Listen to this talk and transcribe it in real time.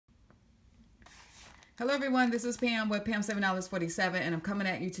Hello everyone, this is Pam with Pam $7.47 and I'm coming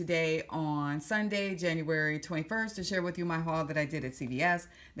at you today on Sunday, January 21st to share with you my haul that I did at CVS.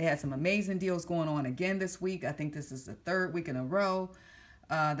 They had some amazing deals going on again this week. I think this is the third week in a row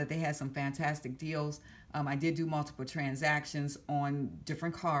that they had some fantastic deals. I did do multiple transactions on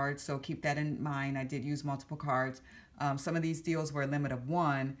different cards, so keep that in mind. I did use multiple cards. Some of these deals were a limit of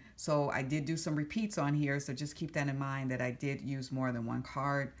one, so I did do some repeats on here, so just keep that in mind that I did use more than one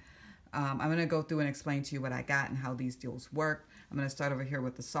card. I'm going to go through and explain to you what I got and how these deals work. I'm going to start over here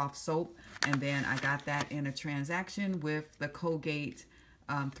with the soft soap, and then I got that in a transaction with the Colgate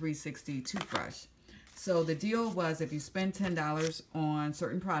 360 toothbrush. So the deal was if you spend $10 on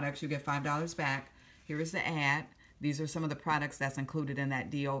certain products, you get $5 back. Here is the ad. These are some of the products that's included in that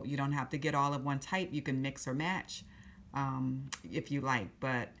deal. You don't have to get all of one type. You can mix or match if you like,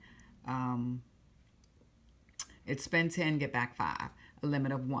 but it's spend 10, get back 5, a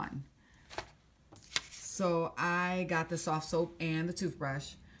limit of 1. So I got the soft soap and the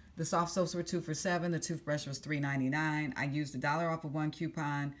toothbrush. The soft soaps were 2 for $7. The toothbrush was $3.99. I used $1 off of one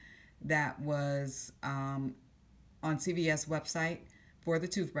coupon that was on CVS website for the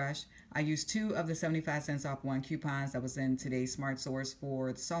toothbrush. I used 2 of the 75 cents off one coupons that was in today's Smart Source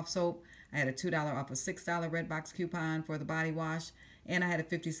for the soft soap. I had a $2 off a $6 red box coupon for the body wash. And I had a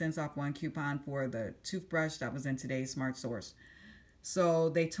 50 cents off one coupon for the toothbrush that was in today's Smart Source. So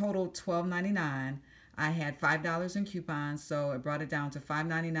they totaled $12.99. I had $5 in coupons, so it brought it down to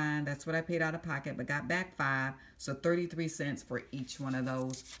 $5.99. That's what I paid out of pocket, but got back 5, so 33 cents for each one of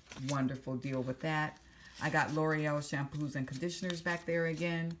those. Wonderful deal with that. I got L'Oreal shampoos and conditioners back there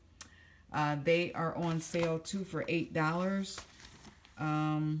again. They are on sale 2 for $8.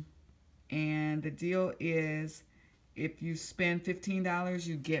 And the deal is if you spend $15,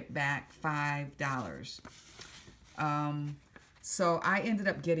 you get back $5. So I ended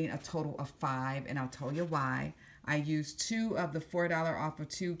up getting a total of 5, and I'll tell you why. I used 2 of the $4 off of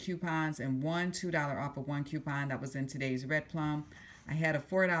 2 coupons and one $2 off of one coupon that was in today's Red Plum. I had a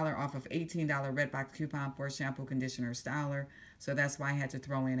 $4 off of $18 red box coupon for shampoo, conditioner, styler. So that's why I had to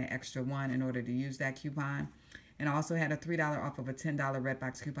throw in an extra 1 in order to use that coupon. And I also had a $3 off of a $10 red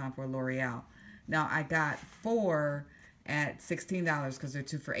box coupon for L'Oreal. Now I got 4 at $16 because they're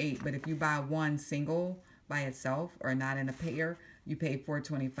 2 for $8. But if you buy one single by itself or not in a pair, you pay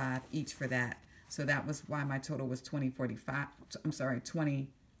 $4.25 each for that. So that was why my total was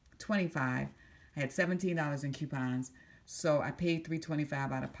 $20.25. I had $17 in coupons, so I paid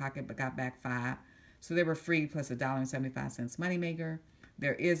 $3.25 out of pocket but got back 5. So they were free plus $1.75 moneymaker.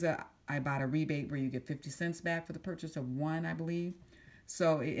 There is I bought a rebate where you get 50 cents back for the purchase of 1, I believe.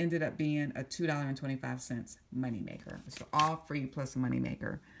 So it ended up being a $2.25 moneymaker. So all free plus a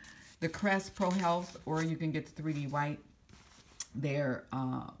moneymaker. The Crest Pro Health, or you can get the 3D White. They're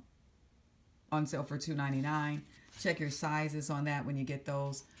on sale for $2.99. Check your sizes on that when you get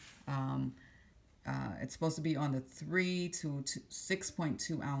those. It's supposed to be on the 3 to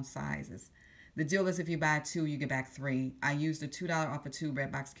 6.2 ounce sizes. The deal is if you buy 2, you get back 3. I used a $2 off of 2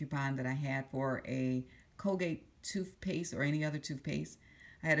 red box coupon that I had for a Colgate toothpaste or any other toothpaste.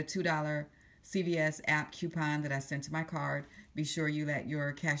 I had a $2 CVS app coupon that I sent to my card. Be sure you let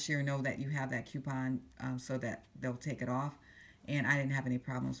your cashier know that you have that coupon so that they'll take it off. And I didn't have any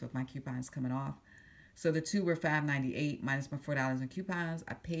problems with my coupons coming off. So the 2 were $5.98 minus my $4 in coupons.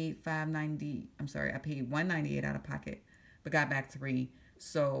 I paid $1.98 out of pocket, but got back 3.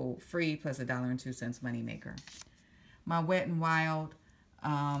 So free plus $1.02 moneymaker. My Wet n Wild,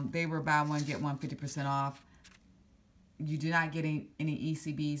 they were buy one get one 50% off. You do not get any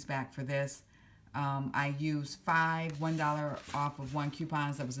ECBs back for this. I used 5 $1 off of one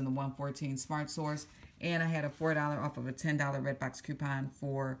coupons that was in the 114 Smart Source, and I had a $4 off of a $10 red box coupon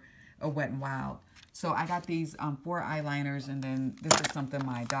for a Wet n Wild. So I got these 4 eyeliners, and then this is something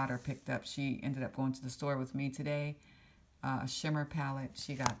my daughter picked up. She ended up going to the store with me today. A shimmer palette,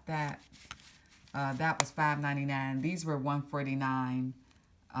 she got that. That was $5.99. These were $1.49.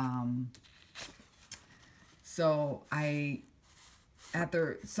 So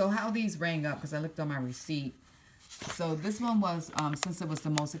how these rang up, because I looked on my receipt. So this one was, since it was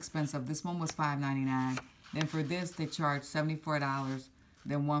the most expensive, this one was $5.99. Then for this, they charged $74.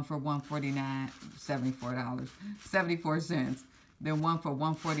 Then one for $1.49, $74 cents. Then one for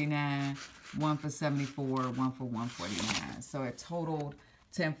 $1.49, one for $74, one for $1.49. So it totaled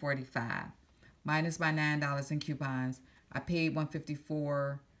 $10.45. Minus my $9 in coupons, I paid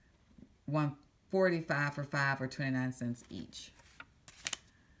 $1.54, $1.45 for 5 or 29 cents each.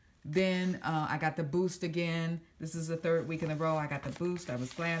 Then I got the Boost again. This is the 3rd week in a row I got the Boost. I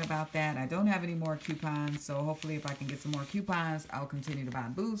was glad about that. I don't have any more coupons, so hopefully if I can get some more coupons, I'll continue to buy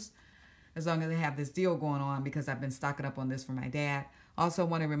Boost. as long as they have this deal going on, because I've been stocking up on this for my dad. Also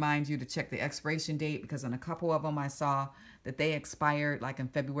want to remind you to check the expiration date, because on a couple of them I saw that they expired like in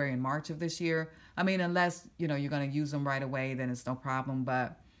February and March of this year. I mean, unless, you know, you're going to use them right away, then it's no problem.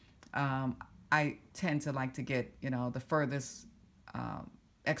 But I tend to like to get, you know, the furthest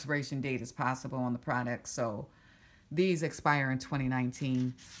expiration date as possible on the product. So these expire in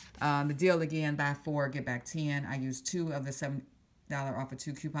 2019. The deal again, buy 4, get back 10. I used 2 of the $7 off of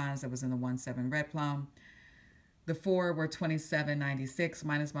 2 coupons that was in the 1/7 Red Plum. The 4 were $27.96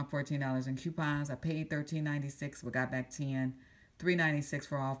 minus my $14 in coupons. I paid $13.96, but got back 10. $3.96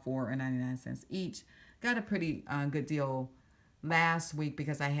 for all 4, or 99 cents each. Got a pretty good deal last week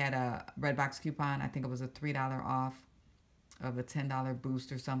because I had a Redbox coupon. I think it was a $3 off of a $10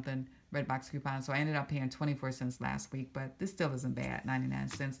 boost or something, Redbox coupon. So I ended up paying 24 cents last week, but this still isn't bad. 99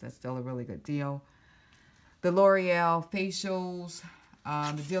 cents, that's still a really good deal. The L'Oreal facials,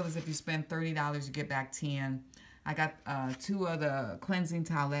 the deal is if you spend $30, you get back 10. I got 2 of the cleansing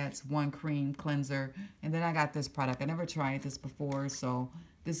towelettes, 1 cream cleanser, and then I got this product. I never tried this before, so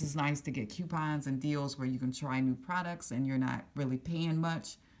this is nice to get coupons and deals where you can try new products and you're not really paying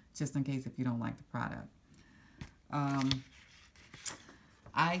much, just in case if you don't like the product.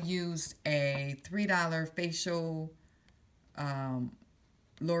 I used a $3 facial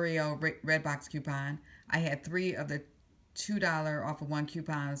L'Oreal Redbox coupon. I had 3 of the $2 off of 1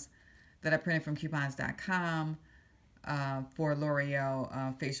 coupons that I printed from coupons.com for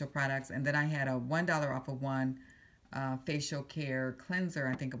L'Oreal facial products. And then I had a $1 off of 1 facial care cleanser,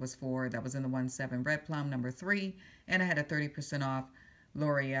 I think it was that was in the 1/7 Red Plum, number 3. And I had a 30% off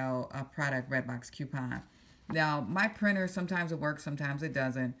L'Oreal product Redbox coupon. Now, my printer, sometimes it works, sometimes it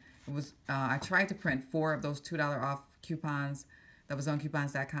doesn't. It was I tried to print 4 of those $2 off coupons that was on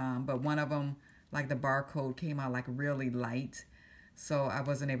coupons.com, but one of them, like the barcode, came out like really light. So I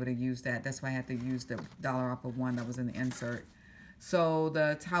wasn't able to use that. That's why I had to use the $1 off of 1 that was in the insert. So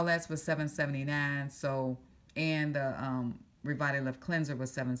the towelettes was $7.79. So, and the Revitalift cleanser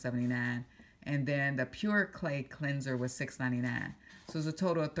was $7.79. And then the Pure Clay cleanser was $6.99. So it was a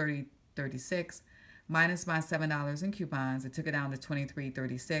total of $36. Minus my $7 in coupons, it took it down to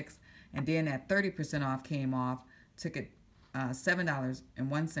 $23.36. And then that 30% off came off, took it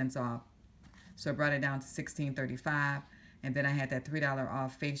 $7.01 off. So it brought it down to $16.35. And then I had that $3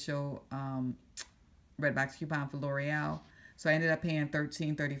 off facial Redbox coupon for L'Oreal. So I ended up paying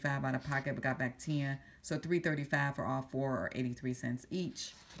 $13.35 out of pocket, but got back 10. So $3.35 for all 4, or 83 cents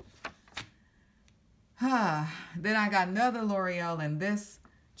each. Then I got another L'Oreal in this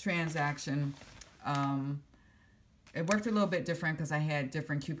transaction. It worked a little bit different because I had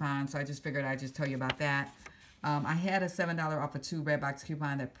different coupons, so I just figured I'd just tell you about that. I had a $7 off of 2 Redbox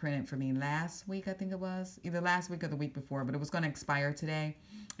coupon that printed for me last week, I think it was. Either last week or the week before, but it was going to expire today.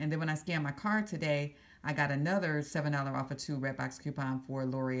 And then when I scanned my card today, I got another $7 off of 2 Redbox coupon for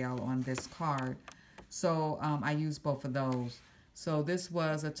L'Oreal on this card. So I used both of those. So this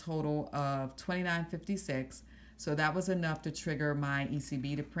was a total of $29.56. So that was enough to trigger my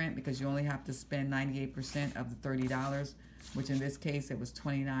ECB to print, because you only have to spend 98% of the $30, which in this case it was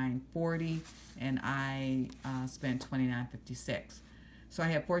 $29.40, and I spent $29.56. So I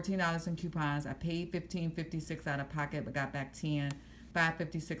had $14 in coupons. I paid $15.56 out of pocket, but got back 10.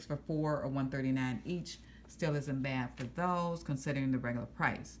 $5.56 for 4, or $139 each. Still isn't bad for those, considering the regular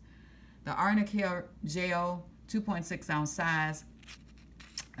price. The Arnica Gel 2.6 ounce size.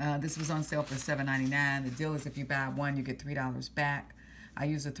 This was on sale for $7.99. The deal is if you buy 1, you get $3 back. I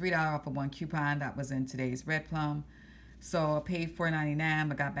used a $3 off of 1 coupon that was in today's Red Plum. So I paid $4.99,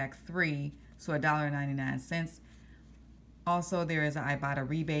 but got back 3, so $1.99. Also, there is an Ibotta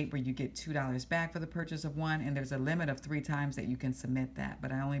rebate where you get $2 back for the purchase of 1, and there's a limit of 3 times that you can submit that,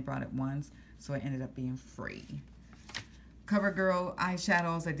 but I only brought it once, so it ended up being free. CoverGirl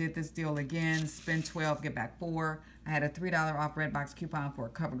eyeshadows, I did this deal again, spend 12, get back 4. I had a $3 off Redbox coupon for a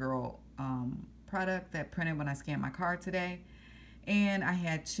CoverGirl product that printed when I scanned my card today. And I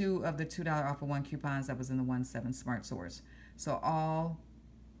had 2 of the $2 off of 1 coupons that was in the 1/7 Smart Source. So all,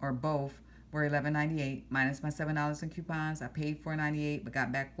 or both, were $11.98 minus my $7 in coupons. I paid $4.98 but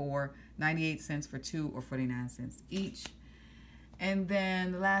got back 98 cents for 2, or 49 cents each. And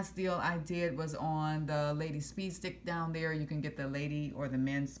then the last deal I did was on the Lady Speed Stick down there. You can get the lady or the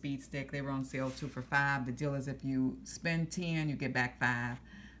men's Speed Stick. They were on sale 2 for $5. The deal is if you spend 10, you get back 5.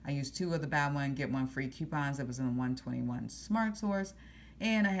 I used 2 of the buy 1, get 1 free coupons. It was in the 121 Smart Source.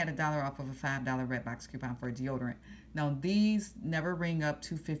 And I had a $1 off of a $5 Redbox coupon for a deodorant. Now these never ring up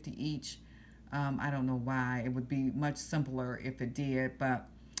 $2.50 each. I don't know why. It would be much simpler if it did, but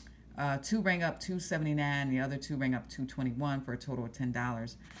Two rang up $2.79, the other two rang up $2.21 for a total of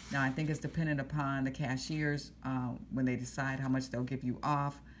 $10. Now I think it's dependent upon the cashiers when they decide how much they'll give you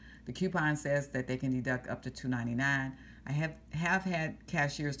off. The coupon says that they can deduct up to $2.99. I have had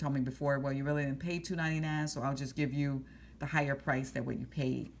cashiers tell me before, well, you really didn't pay $2.99, so I'll just give you the higher price than what you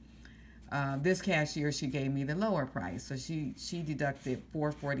paid. This cashier, she gave me the lower price, so she deducted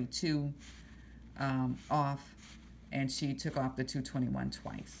 $4.42 off, and she took off the $2.21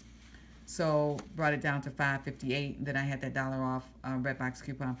 twice. So brought it down to $5.58. Then I had that $1 off Redbox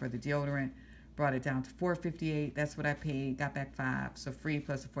coupon for the deodorant. Brought it down to $4.58. That's what I paid. Got back $5. So free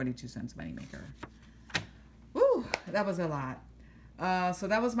plus a 42 cents moneymaker. Woo, that was a lot. So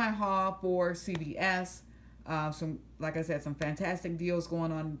that was my haul for CVS. Like I said, some fantastic deals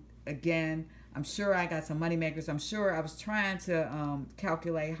going on again. I'm sure I got some moneymakers. I'm sure I was trying to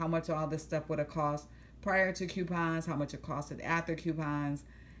calculate how much all this stuff would have cost prior to coupons, how much it costed after coupons,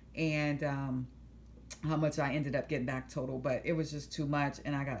 and how much I ended up getting back total. But it was just too much,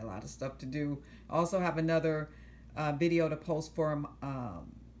 and I got a lot of stuff to do. I also have another video to post for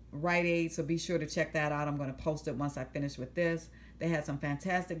Rite Aid, so be sure to check that out. I'm going to post it once I finish with this. They had some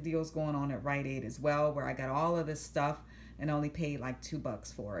fantastic deals going on at Rite Aid as well, where I got all of this stuff and only paid like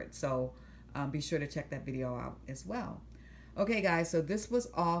 $2 for it. So be sure to check that video out as well. Okay, guys, so this was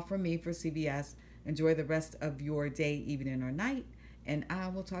all from me for CVS. Enjoy the rest of your day, evening, or night, and I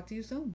will talk to you soon.